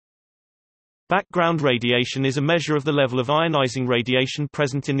Background radiation is a measure of the level of ionizing radiation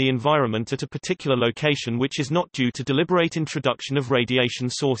present in the environment at a particular location which is not due to deliberate introduction of radiation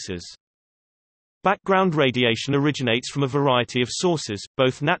sources. Background radiation originates from a variety of sources,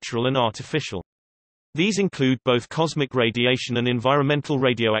 both natural and artificial. These include both cosmic radiation and environmental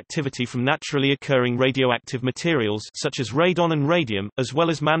radioactivity from naturally occurring radioactive materials such as radon and radium, as well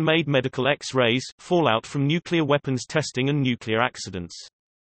as man-made medical X-rays, fallout from nuclear weapons testing and nuclear accidents.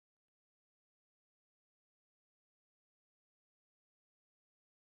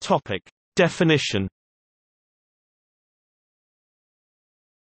 Topic. Definition.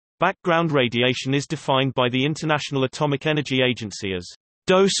 Background radiation is defined by the International Atomic Energy Agency as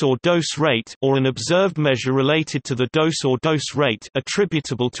dose or dose rate, or an observed measure related to the dose or dose rate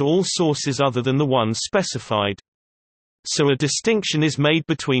attributable to all sources other than the ones specified. So a distinction is made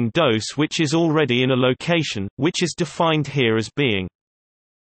between dose which is already in a location, which is defined here as being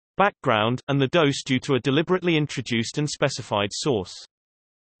background, and the dose due to a deliberately introduced and specified source.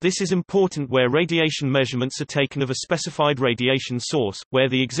 This is important where radiation measurements are taken of a specified radiation source, where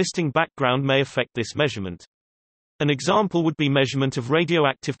the existing background may affect this measurement. An example would be measurement of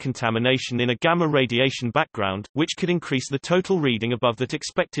radioactive contamination in a gamma radiation background, which could increase the total reading above that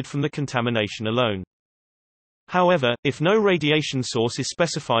expected from the contamination alone. However, if no radiation source is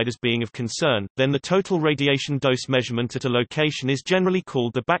specified as being of concern, then the total radiation dose measurement at a location is generally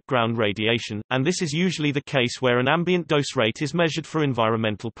called the background radiation, and this is usually the case where an ambient dose rate is measured for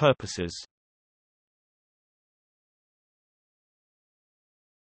environmental purposes.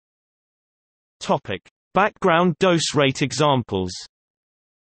 Topic: Background dose rate examples.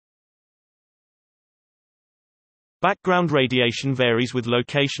 Background radiation varies with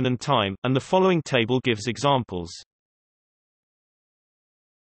location and time, and the following table gives examples.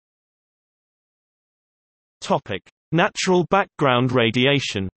 Topic: Natural background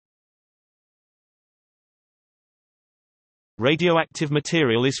radiation. Radioactive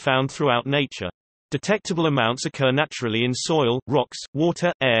material is found throughout nature. Detectable amounts occur naturally in soil, rocks,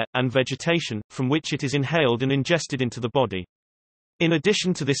 water, air, and vegetation, from which it is inhaled and ingested into the body. In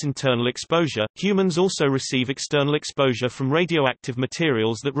addition to this internal exposure, humans also receive external exposure from radioactive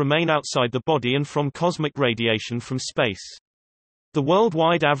materials that remain outside the body and from cosmic radiation from space. The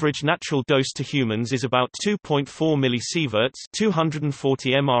worldwide average natural dose to humans is about 2.4 millisieverts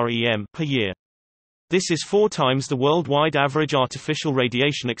 (240 mrem) per year. This is 4 times the worldwide average artificial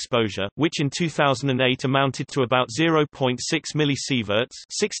radiation exposure, which in 2008 amounted to about 0.6 millisieverts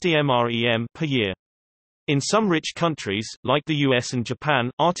 (60 mrem) per year. In some rich countries, like the US and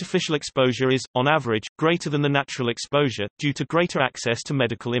Japan, artificial exposure is, on average, greater than the natural exposure, due to greater access to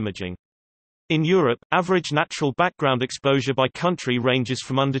medical imaging. In Europe, average natural background exposure by country ranges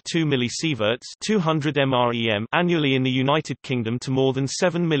from under 2 millisieverts (200 mrem) annually in the United Kingdom to more than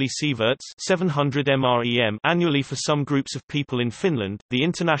 7 millisieverts (700 mrem) annually for some groups of people in Finland. The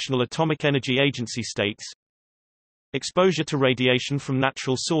International Atomic Energy Agency states, exposure to radiation from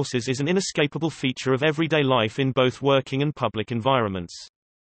natural sources is an inescapable feature of everyday life in both working and public environments.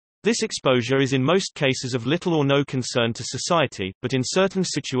 This exposure is in most cases of little or no concern to society, but in certain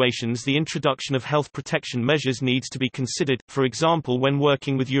situations the introduction of health protection measures needs to be considered, for example when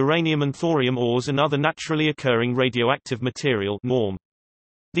working with uranium and thorium ores and other naturally occurring radioactive material (NORM).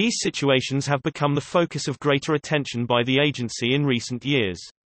 These situations have become the focus of greater attention by the agency in recent years.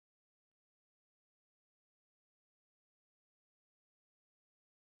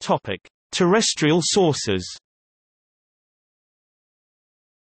 Topic: Terrestrial sources.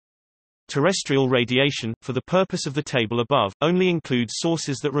 Terrestrial radiation, for the purpose of the table above, only includes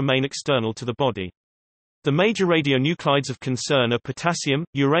sources that remain external to the body. The major radionuclides of concern are potassium,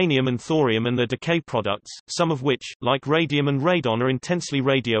 uranium and thorium and their decay products, some of which, like radium and radon, are intensely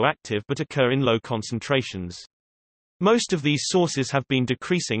radioactive but occur in low concentrations. Most of these sources have been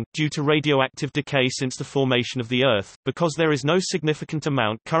decreasing, due to radioactive decay since the formation of the Earth, because there is no significant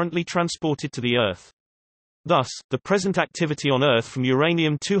amount currently transported to the Earth. Thus, the present activity on Earth from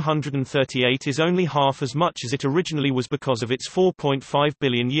uranium-238 is only half as much as it originally was because of its 4.5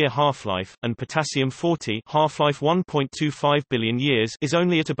 billion-year half-life, and potassium-40 half-life 1.25 billion years is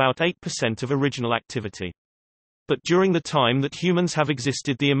only at about 8% of original activity. But during the time that humans have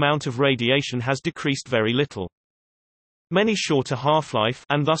existed, the amount of radiation has decreased very little. Many shorter half-life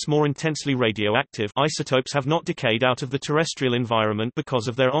and thus more intensely radioactive isotopes have not decayed out of the terrestrial environment because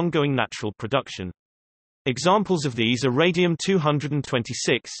of their ongoing natural production. Examples of these are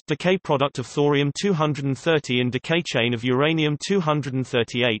radium-226, decay product of thorium-230 in decay chain of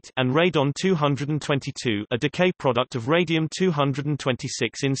uranium-238, and radon-222, a decay product of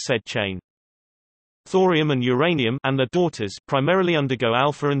radium-226 in said chain. Thorium and uranium and their daughters primarily undergo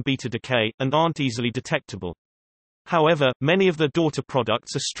alpha and beta decay, and aren't easily detectable. However, many of their daughter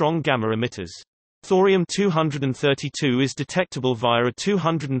products are strong gamma emitters. Thorium-232 is detectable via a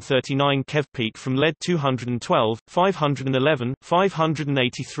 239 keV peak from lead-212, 511,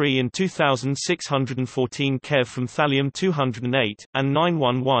 583 and 2614 keV from thallium-208, and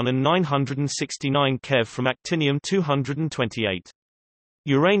 911 and 969 keV from actinium-228.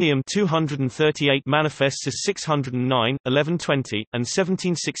 Uranium-238 manifests as 609, 1120, and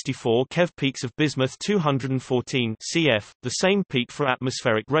 1764 keV peaks of bismuth-214 cf., the same peak for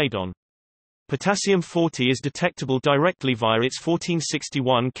atmospheric radon. Potassium-40 is detectable directly via its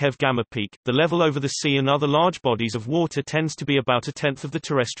 1461 keV gamma peak. The level over the sea and other large bodies of water tends to be about a tenth of the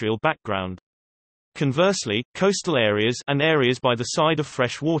terrestrial background. Conversely, coastal areas and areas by the side of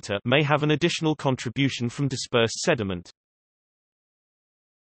fresh water may have an additional contribution from dispersed sediment.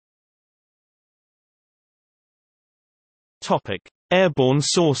 Topic: Airborne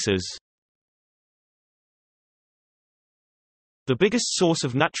sources. The biggest source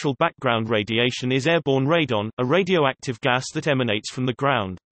of natural background radiation is airborne radon, a radioactive gas that emanates from the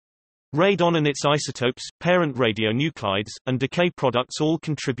ground. Radon and its isotopes, parent radionuclides, and decay products all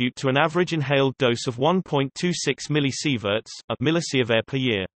contribute to an average inhaled dose of 1.26 millisieverts, a millisievert per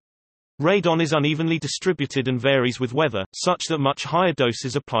year. Radon is unevenly distributed and varies with weather, such that much higher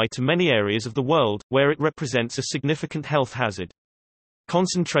doses apply to many areas of the world, where it represents a significant health hazard.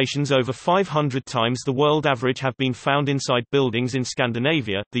 Concentrations over 500 times the world average have been found inside buildings in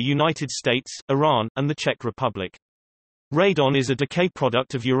Scandinavia, the United States, Iran, and the Czech Republic. Radon is a decay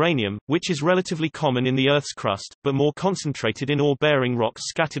product of uranium, which is relatively common in the Earth's crust, but more concentrated in ore-bearing rocks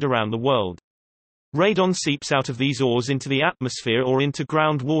scattered around the world. Radon seeps out of these ores into the atmosphere or into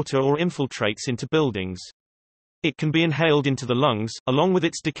groundwater or infiltrates into buildings. It can be inhaled into the lungs, along with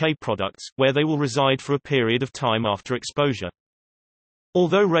its decay products, where they will reside for a period of time after exposure.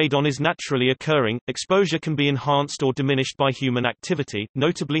 Although radon is naturally occurring, exposure can be enhanced or diminished by human activity,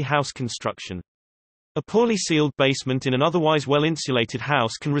 notably house construction. A poorly sealed basement in an otherwise well-insulated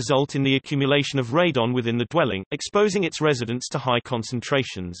house can result in the accumulation of radon within the dwelling, exposing its residents to high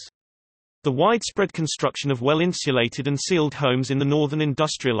concentrations. The widespread construction of well-insulated and sealed homes in the northern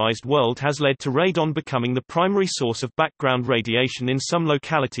industrialized world has led to radon becoming the primary source of background radiation in some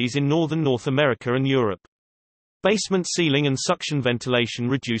localities in northern North America and Europe. Basement sealing and suction ventilation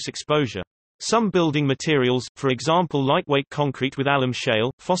reduce exposure. Some building materials, for example lightweight concrete with alum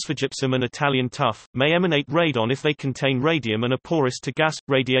shale, phosphogypsum and Italian tuff, may emanate radon if they contain radium and are porous to gas.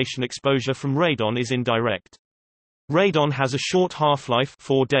 Radiation exposure from radon is indirect. Radon has a short half-life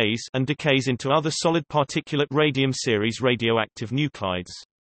 4 days and decays into other solid particulate radium series radioactive nuclides.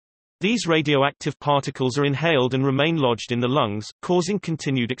 These radioactive particles are inhaled and remain lodged in the lungs, causing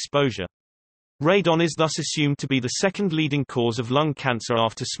continued exposure. Radon is thus assumed to be the second leading cause of lung cancer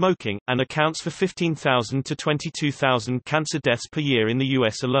after smoking, and accounts for 15,000 to 22,000 cancer deaths per year in the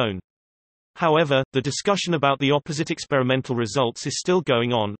U.S. alone. However, the discussion about the opposite experimental results is still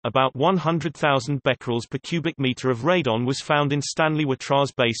going on. About 100,000 becquerels per cubic meter of radon was found in Stanley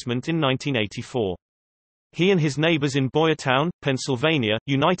Watra's basement in 1984. He and his neighbors in Boyertown, Pennsylvania,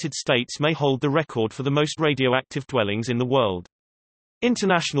 United States may hold the record for the most radioactive dwellings in the world.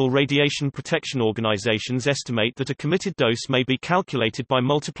 International radiation protection organizations estimate that a committed dose may be calculated by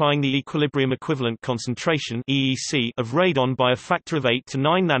multiplying the equilibrium equivalent concentration (EEC) of radon by a factor of 8 to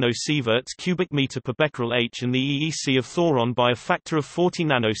 9 nanosieverts cubic meter per becquerel H and the EEC of thoron by a factor of 40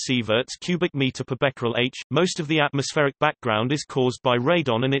 nanosieverts cubic meter per becquerel H. Most of the atmospheric background is caused by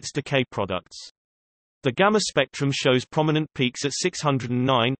radon and its decay products. The gamma spectrum shows prominent peaks at 609,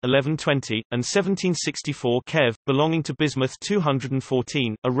 1120, and 1764 keV, belonging to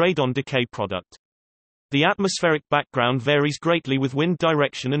bismuth-214, a radon decay product. The atmospheric background varies greatly with wind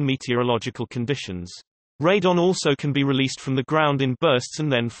direction and meteorological conditions. Radon also can be released from the ground in bursts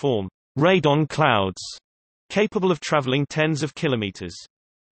and then form radon clouds, capable of traveling tens of kilometers.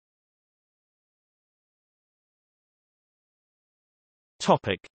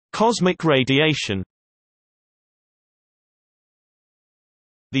 Topic: Cosmic radiation.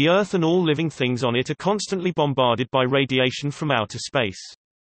 The Earth and all living things on it are constantly bombarded by radiation from outer space.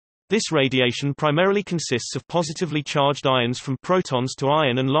 This radiation primarily consists of positively charged ions from protons to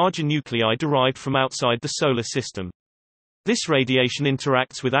iron and larger nuclei derived from outside the Solar System. This radiation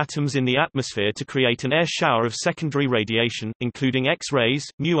interacts with atoms in the atmosphere to create an air shower of secondary radiation, including X-rays,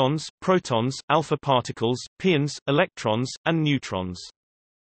 muons, protons, alpha particles, pions, electrons, and neutrons.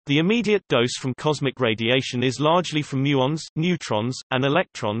 The immediate dose from cosmic radiation is largely from muons, neutrons, and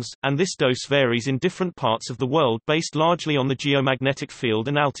electrons, and this dose varies in different parts of the world based largely on the geomagnetic field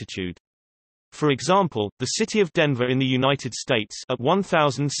and altitude. For example, the city of Denver in the United States at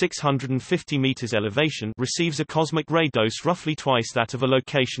 1,650 meters elevation receives a cosmic ray dose roughly twice that of a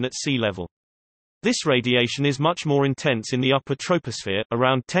location at sea level. This radiation is much more intense in the upper troposphere,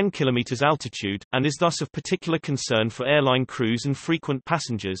 around 10 km altitude, and is thus of particular concern for airline crews and frequent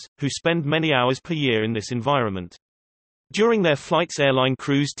passengers, who spend many hours per year in this environment. During their flights, airline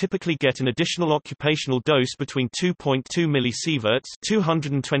crews typically get an additional occupational dose between 2.2 millisieverts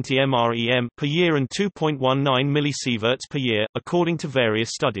 (220 mrem) per year and 2.19 millisieverts per year, according to various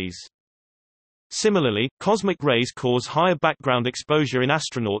studies. Similarly, cosmic rays cause higher background exposure in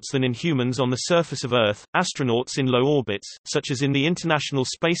astronauts than in humans on the surface of Earth. Astronauts in low orbits, such as in the International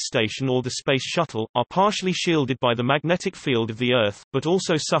Space Station or the Space Shuttle, are partially shielded by the magnetic field of the Earth, but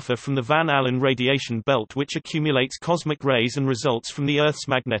also suffer from the Van Allen radiation belt, which accumulates cosmic rays and results from the Earth's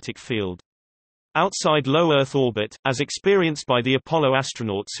magnetic field. Outside low Earth orbit, as experienced by the Apollo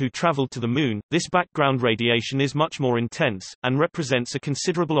astronauts who traveled to the Moon, this background radiation is much more intense, and represents a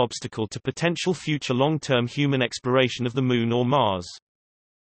considerable obstacle to potential future long-term human exploration of the Moon or Mars.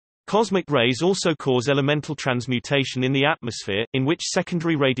 Cosmic rays also cause elemental transmutation in the atmosphere, in which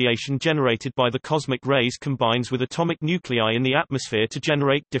secondary radiation generated by the cosmic rays combines with atomic nuclei in the atmosphere to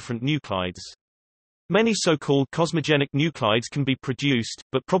generate different nuclides. Many so-called cosmogenic nuclides can be produced,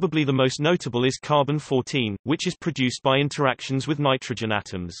 but probably the most notable is carbon-14, which is produced by interactions with nitrogen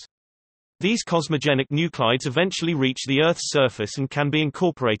atoms. These cosmogenic nuclides eventually reach the Earth's surface and can be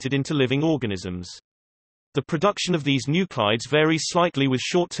incorporated into living organisms. The production of these nuclides varies slightly with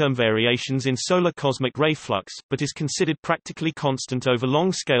short-term variations in solar cosmic ray flux, but is considered practically constant over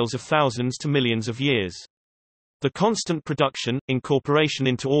long scales of thousands to millions of years. The constant production, incorporation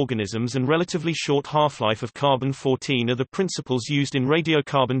into organisms and relatively short half-life of carbon-14 are the principles used in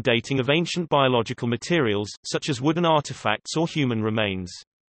radiocarbon dating of ancient biological materials, such as wooden artifacts or human remains.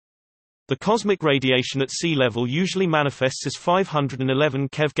 The cosmic radiation at sea level usually manifests as 511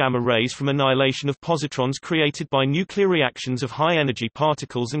 keV gamma rays from annihilation of positrons created by nuclear reactions of high-energy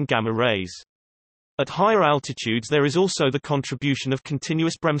particles and gamma rays. At higher altitudes there is also the contribution of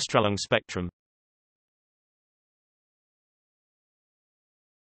continuous Bremsstrahlung spectrum.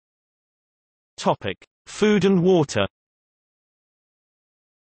 Food and water.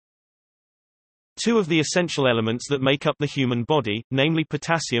 Two of the essential elements that make up the human body, namely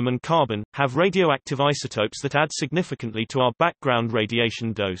potassium and carbon, have radioactive isotopes that add significantly to our background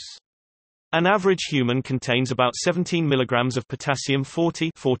radiation dose. An average human contains about 17 mg of potassium 40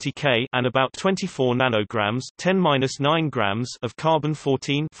 K and about 24 nanograms 10⁻⁹ grams of carbon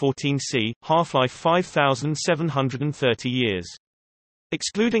 14 C, half-life 5,730 years.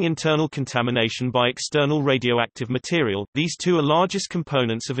 Excluding internal contamination by external radioactive material, these two are largest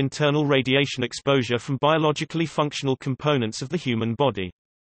components of internal radiation exposure from biologically functional components of the human body.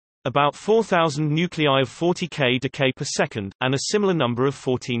 About 4,000 nuclei of 40 K decay per second, and a similar number of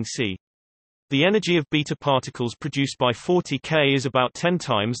 14 C. The energy of beta particles produced by 40 K is about 10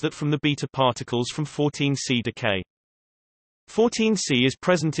 times that from the beta particles from 14 C decay. 14C is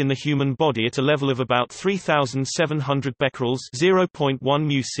present in the human body at a level of about 3,700 becquerels (0.1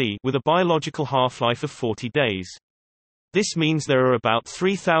 μc) with a biological half-life of 40 days. This means there are about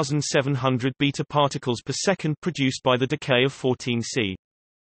 3,700 beta particles per second produced by the decay of 14C.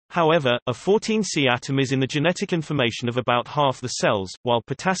 However, a 14C atom is in the genetic information of about half the cells, while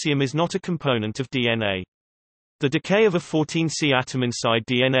potassium is not a component of DNA. The decay of a 14C atom inside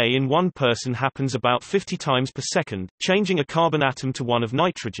DNA in one person happens about 50 times per second, changing a carbon atom to one of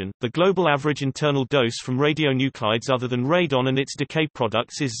nitrogen. The global average internal dose from radionuclides other than radon and its decay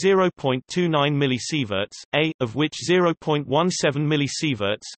products is 0.29 millisieverts, of which 0.17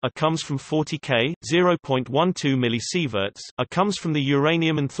 millisieverts comes from 40K, 0.12 millisieverts comes from the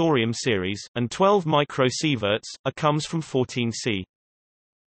uranium and thorium series, and 12 microsieverts comes from 14C.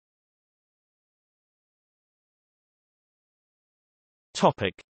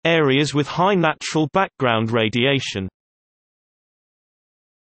 Topic: Areas with high natural background radiation.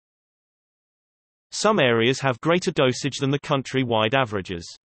 Some areas have greater dosage than the country-wide averages.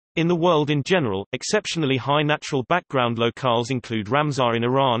 In the world in general, exceptionally high natural background locales include Ramsar in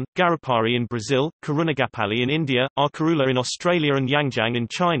Iran, Garipari in Brazil, Karunagapalli in India, Arkarula in Australia and Yangjiang in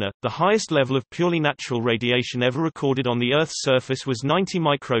China. The highest level of purely natural radiation ever recorded on the Earth's surface was 90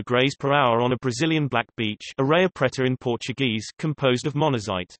 micrograys per hour on a Brazilian black beach, areia preta in Portuguese, composed of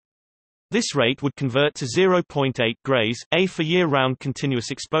monazite. This rate would convert to 0.8 grays, for year-round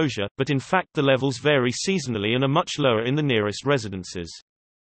continuous exposure, but in fact the levels vary seasonally and are much lower in the nearest residences.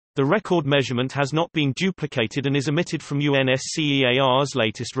 The record measurement has not been duplicated and is omitted from UNSCEAR's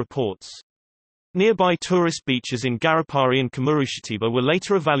latest reports. Nearby tourist beaches in Garipari and Kamurushitiba were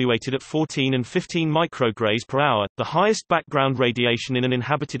later evaluated at 14 and 15 micrograys per hour. The highest background radiation in an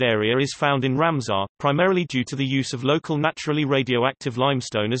inhabited area is found in Ramsar, primarily due to the use of local naturally radioactive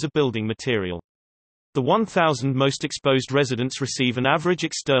limestone as a building material. The 1,000 most exposed residents receive an average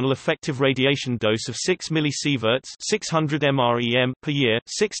external effective radiation dose of 6 millisieverts (600 mrem) per year,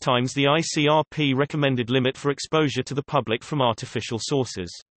 6 times the ICRP recommended limit for exposure to the public from artificial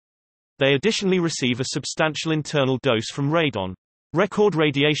sources. They additionally receive a substantial internal dose from radon. Record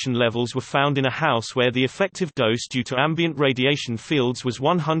radiation levels were found in a house where the effective dose due to ambient radiation fields was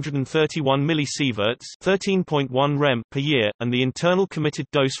 131 millisieverts (13.1 rem) per year, and the internal committed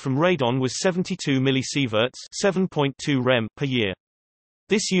dose from radon was 72 millisieverts (7.2 rem) per year.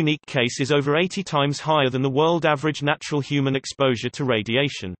 This unique case is over 80 times higher than the world average natural human exposure to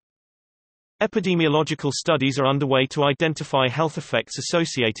radiation. Epidemiological studies are underway to identify health effects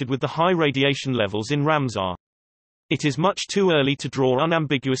associated with the high radiation levels in Ramsar. It is much too early to draw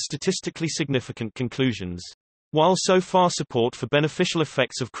unambiguous statistically significant conclusions. While so far support for beneficial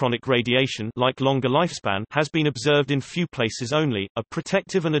effects of chronic radiation, like longer lifespan, has been observed in few places only, a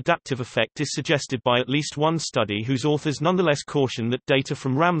protective and adaptive effect is suggested by at least one study whose authors nonetheless caution that data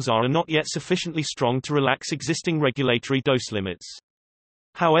from Ramsar are not yet sufficiently strong to relax existing regulatory dose limits.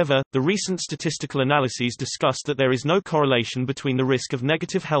 However, the recent statistical analyses discussed that there is no correlation between the risk of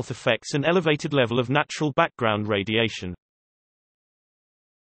negative health effects and elevated level of natural background radiation.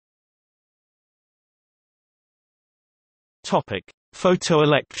 Topic: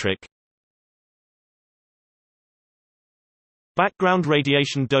 Photoelectric. Background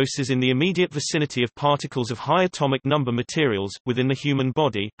radiation doses in the immediate vicinity of particles of high atomic number materials, within the human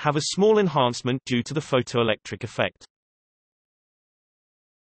body, have a small enhancement due to the photoelectric effect.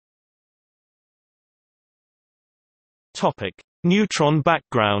 Topic: Neutron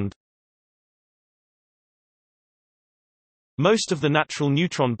background. Most of the natural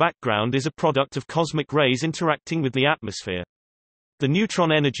neutron background is a product of cosmic rays interacting with the atmosphere. The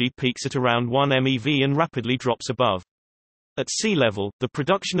neutron energy peaks at around 1 MeV and rapidly drops above. At sea level, the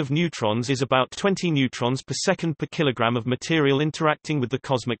production of neutrons is about 20 neutrons per second per kilogram of material interacting with the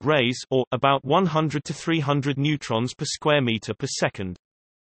cosmic rays, or about 100 to 300 neutrons per square meter per second.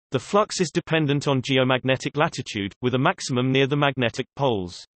 The flux is dependent on geomagnetic latitude, with a maximum near the magnetic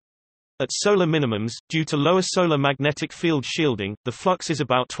poles. At solar minimums, due to lower solar magnetic field shielding, the flux is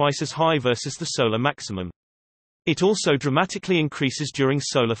about twice as high versus the solar maximum. It also dramatically increases during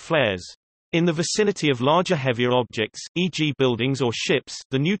solar flares. In the vicinity of larger heavier objects, e.g. buildings or ships,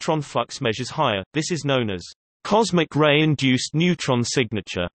 the neutron flux measures higher. This is known as cosmic ray-induced neutron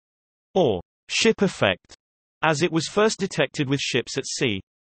signature, or ship effect, as it was first detected with ships at sea.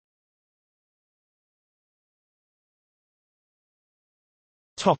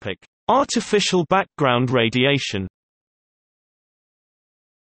 Topic: Artificial background radiation.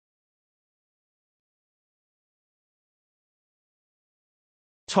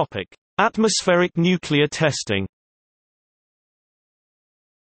 Topic: Atmospheric nuclear testing.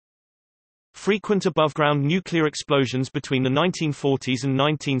 Frequent above-ground nuclear explosions between the 1940s and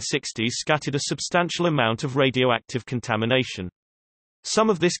 1960s scattered a substantial amount of radioactive contamination.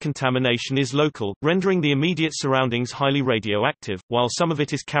 Some of this contamination is local, rendering the immediate surroundings highly radioactive, while some of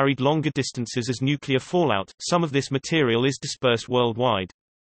it is carried longer distances as nuclear fallout. Some of this material is dispersed worldwide.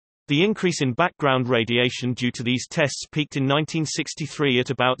 The increase in background radiation due to these tests peaked in 1963 at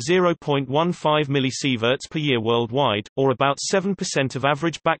about 0.15 millisieverts per year worldwide, or about 7% of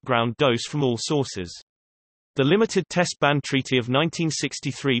average background dose from all sources. The Limited Test Ban Treaty of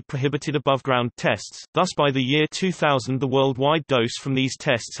 1963 prohibited above-ground tests, thus by the year 2000 the worldwide dose from these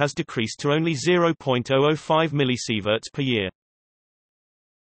tests has decreased to only 0.005 millisieverts per year.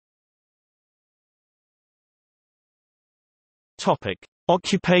 Topic: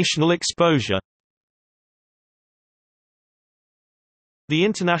 Occupational exposure. The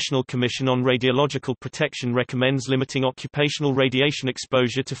International Commission on Radiological Protection recommends limiting occupational radiation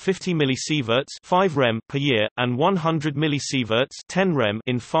exposure to 50 millisieverts 5 rem per year, and 100 millisieverts 10 rem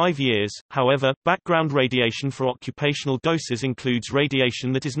in 5 years. However, background radiation for occupational doses includes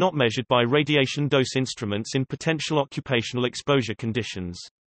radiation that is not measured by radiation dose instruments in potential occupational exposure conditions.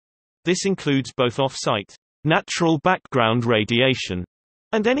 This includes both off-site, natural background radiation,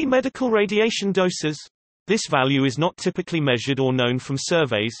 and any medical radiation doses. This value is not typically measured or known from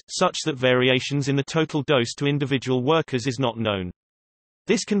surveys, such that variations in the total dose to individual workers is not known.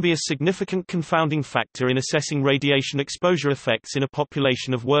 This can be a significant confounding factor in assessing radiation exposure effects in a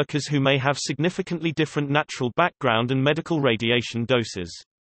population of workers who may have significantly different natural background and medical radiation doses.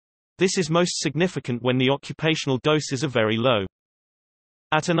 This is most significant when the occupational doses are very low.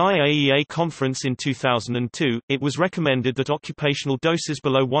 At an IAEA conference in 2002, it was recommended that occupational doses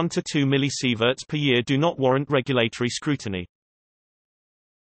below 1 to 2 millisieverts per year do not warrant regulatory scrutiny.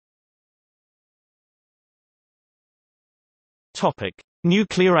 Topic: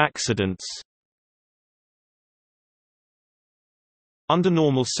 Nuclear accidents. Under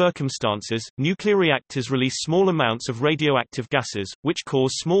normal circumstances, nuclear reactors release small amounts of radioactive gases, which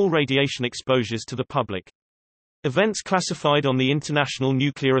cause small radiation exposures to the public. Events classified on the International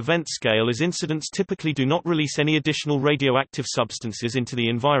Nuclear Event Scale as incidents typically do not release any additional radioactive substances into the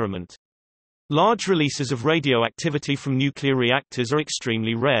environment. Large releases of radioactivity from nuclear reactors are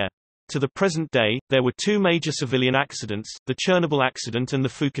extremely rare. To the present day, there were two major civilian accidents, the Chernobyl accident and the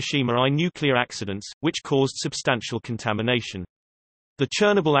Fukushima I nuclear accidents, which caused substantial contamination. The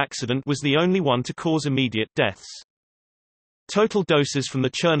Chernobyl accident was the only one to cause immediate deaths. Total doses from the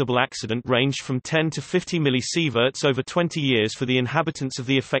Chernobyl accident ranged from 10 to 50 millisieverts over 20 years for the inhabitants of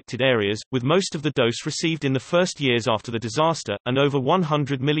the affected areas, with most of the dose received in the first years after the disaster, and over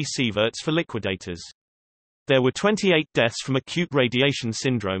 100 millisieverts for liquidators. There were 28 deaths from acute radiation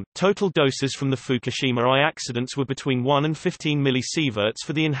syndrome. Total doses from the Fukushima I accidents were between 1 and 15 millisieverts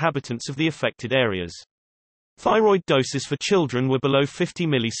for the inhabitants of the affected areas. Thyroid doses for children were below 50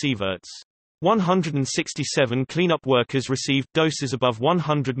 millisieverts. 167 cleanup workers received doses above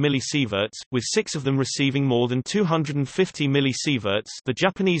 100 millisieverts, with 6 of them receiving more than 250 millisieverts, the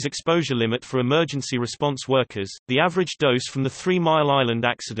Japanese exposure limit for emergency response workers. The average dose from the 3 Mile Island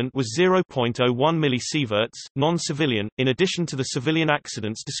accident was 0.01 millisieverts, non-civilian. In addition to the civilian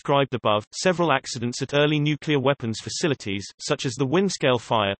accidents described above, several accidents at early nuclear weapons facilities, such as the Windscale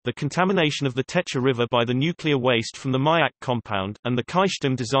fire, the contamination of the Techa River by the nuclear waste from the Mayak compound, and the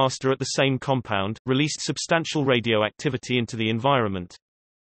Kyshtym disaster at the same compound, released substantial radioactivity into the environment.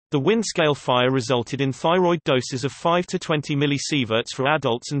 The Windscale fire resulted in thyroid doses of 5 to 20 millisieverts for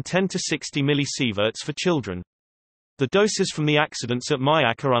adults and 10 to 60 millisieverts for children. The doses from the accidents at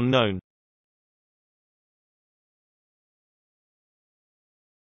Mayak are unknown.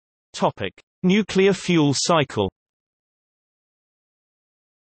 Topic: Nuclear fuel cycle.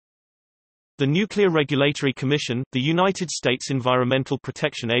 The Nuclear Regulatory Commission, the United States Environmental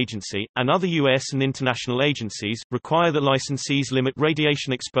Protection Agency, and other U.S. and international agencies, require that licensees limit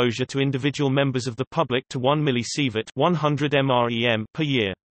radiation exposure to individual members of the public to 1 millisievert 100 mrem per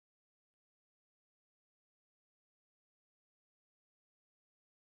year.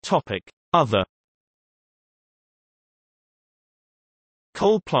 Other.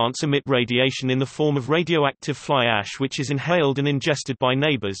 Coal plants emit radiation in the form of radioactive fly ash which is inhaled and ingested by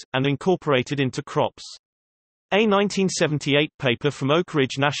neighbors, and incorporated into crops. A 1978 paper from Oak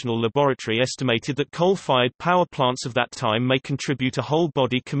Ridge National Laboratory estimated that coal-fired power plants of that time may contribute a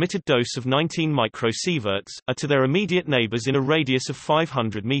whole-body committed dose of 19 microsieverts, to their immediate neighbors in a radius of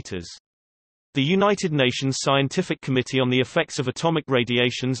 500 meters. The United Nations Scientific Committee on the Effects of Atomic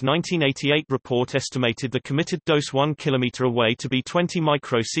Radiation's 1988 report estimated the committed dose 1 km away to be 20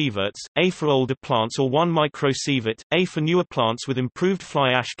 microsieverts, A for older plants or 1 microsievert, A for newer plants with improved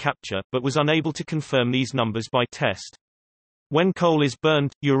fly ash capture, but was unable to confirm these numbers by test. When coal is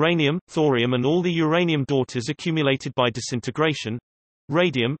burned, uranium, thorium and all the uranium daughters accumulated by disintegration,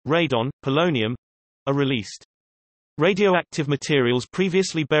 radium, radon, polonium, are released. Radioactive materials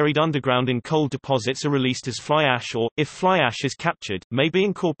previously buried underground in coal deposits are released as fly ash or, if fly ash is captured, may be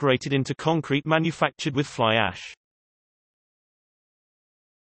incorporated into concrete manufactured with fly ash.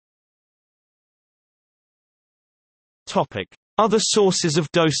 Other sources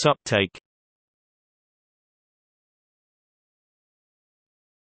of dose uptake.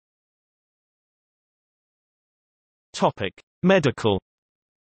 Medical.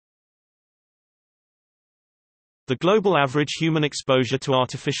 The global average human exposure to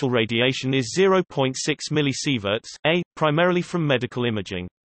artificial radiation is 0.6 millisieverts, primarily from medical imaging.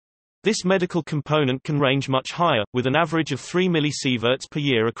 This medical component can range much higher, with an average of 3 millisieverts per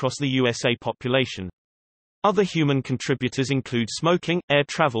year across the USA population. Other human contributors include smoking, air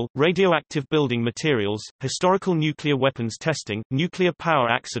travel, radioactive building materials, historical nuclear weapons testing, nuclear power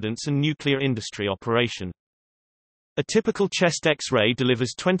accidents and nuclear industry operation. A typical chest X-ray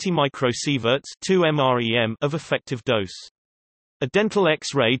delivers 20 microsieverts 2 mrem of effective dose. A dental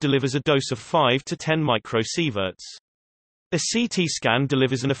X-ray delivers a dose of 5 to 10 microsieverts. A CT scan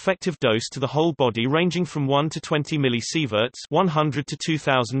delivers an effective dose to the whole body ranging from 1 to 20 millisieverts 100 to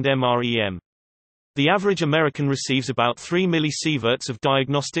 2000 mrem. The average American receives about 3 millisieverts of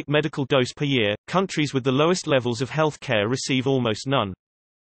diagnostic medical dose per year. Countries with the lowest levels of health care receive almost none.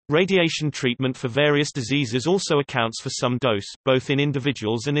 Radiation treatment for various diseases also accounts for some dose, both in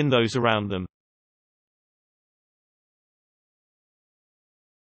individuals and in those around them.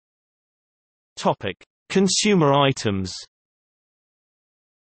 Topic: Consumer items.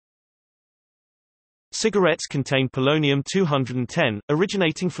 Cigarettes contain polonium-210,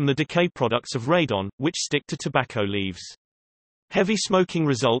 originating from the decay products of radon, which stick to tobacco leaves. Heavy smoking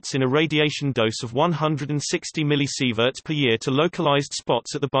results in a radiation dose of 160 millisieverts per year to localized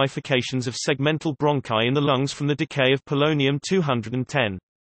spots at the bifurcations of segmental bronchi in the lungs from the decay of polonium-210.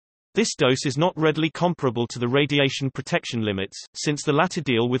 This dose is not readily comparable to the radiation protection limits, since the latter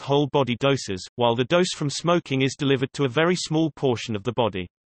deal with whole-body doses, while the dose from smoking is delivered to a very small portion of the body.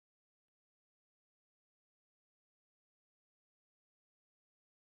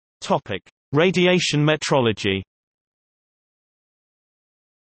 Topic: Radiation metrology.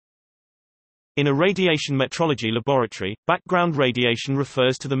 In a radiation metrology laboratory, background radiation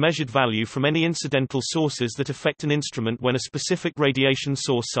refers to the measured value from any incidental sources that affect an instrument when a specific radiation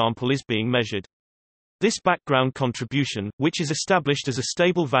source sample is being measured. This background contribution, which is established as a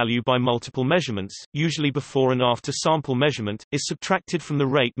stable value by multiple measurements, usually before and after sample measurement, is subtracted from the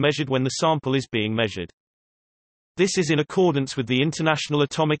rate measured when the sample is being measured. This is in accordance with the International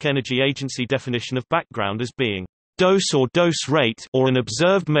Atomic Energy Agency definition of background as being dose or dose rate, or an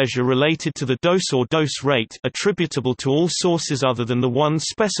observed measure related to the dose or dose rate attributable to all sources other than the one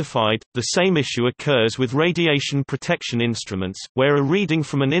specified. The same issue occurs with radiation protection instruments, where a reading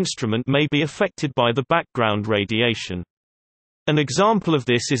from an instrument may be affected by the background radiation. An example of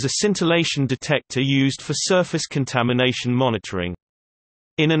this is a scintillation detector used for surface contamination monitoring.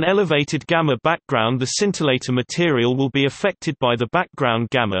 In an elevated gamma background, the scintillator material will be affected by the background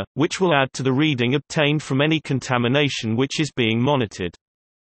gamma, which will add to the reading obtained from any contamination which is being monitored.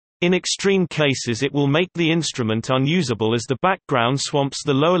 In extreme cases, it will make the instrument unusable as the background swamps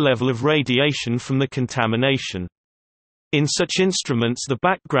the lower level of radiation from the contamination. In such instruments, the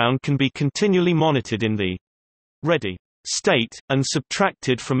background can be continually monitored in the ready state, and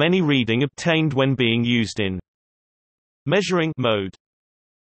subtracted from any reading obtained when being used in measuring mode.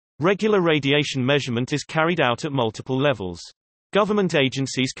 Regular radiation measurement is carried out at multiple levels. Government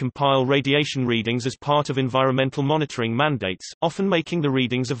agencies compile radiation readings as part of environmental monitoring mandates, often making the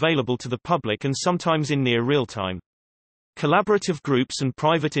readings available to the public and sometimes in near real time. Collaborative groups and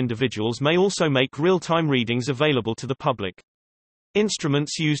private individuals may also make real-time readings available to the public.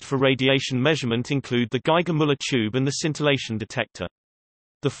 Instruments used for radiation measurement include the Geiger-Müller tube and the scintillation detector.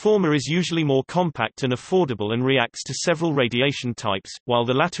 The former is usually more compact and affordable and reacts to several radiation types, while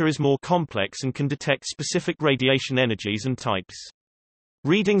the latter is more complex and can detect specific radiation energies and types.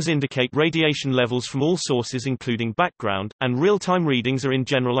 Readings indicate radiation levels from all sources including background, and real-time readings are in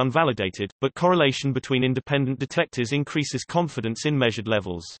general unvalidated, but correlation between independent detectors increases confidence in measured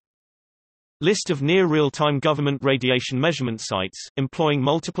levels. List of near real-time government radiation measurement sites, employing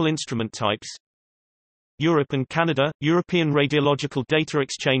multiple instrument types. Europe and Canada, European Radiological Data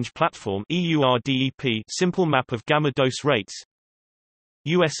Exchange Platform EURDEP, simple map of gamma dose rates.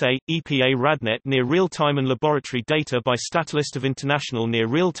 USA, EPA RadNet near real-time and laboratory data by Statist of international near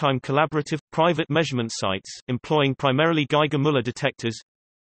real-time collaborative, private measurement sites, employing primarily Geiger-Müller detectors.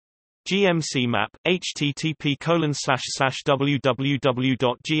 GMC map,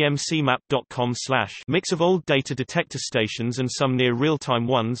 http://www.gmcmap.com/ mix of old data detector stations and some near real-time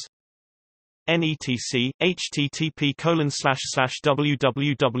ones. NETC,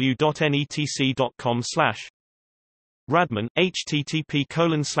 http://www.netc.com/ Radman,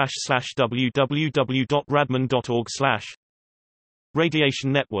 http://www.radman.org/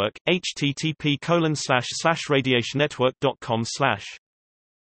 Radiation Network, http://radiationnetwork.com/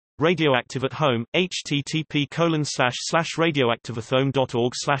 Radioactive at Home,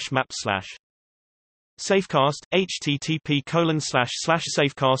 http://radioactiveathome.org/map/ Safecast,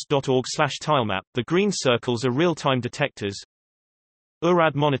 http://safecast.org/tilemap. The green circles are real-time detectors.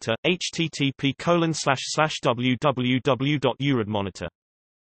 URAD Monitor,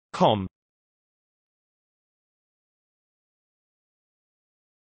 http://www.uradmonitor.com.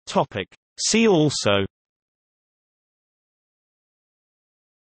 Topic. See also: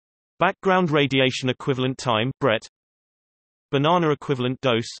 Background radiation equivalent time (BRET), Banana equivalent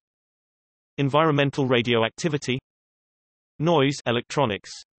dose, Environmental radioactivity, Noise electronics.